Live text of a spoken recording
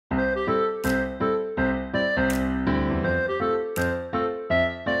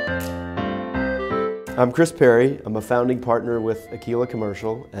I'm Chris Perry. I'm a founding partner with AQUILA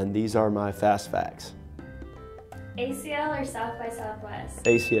Commercial, and these are my fast facts. ACL or South by Southwest?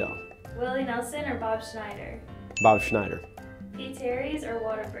 ACL. Willie Nelson or Bob Schneider? Bob Schneider. P. Terry's or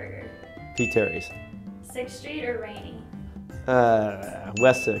Whataburger? P. Terry's. 6th Street or Rainey?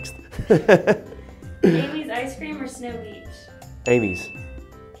 West 6th. Amy's Ice Cream or Snow Beach? Amy's.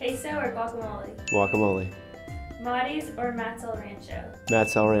 Queso or guacamole? Guacamole. Maudie's or Matt's El Rancho?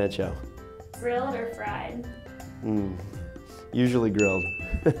 Matt's El Rancho. Grilled or fried? Usually grilled.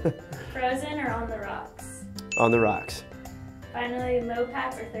 Frozen or on the rocks? On the rocks. Finally,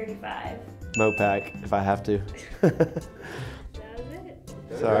 Mopac or 35? Mopac, if I have to. That was it.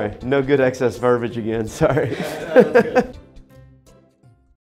 Sorry, no good excess verbiage again, sorry. Yeah, that was good.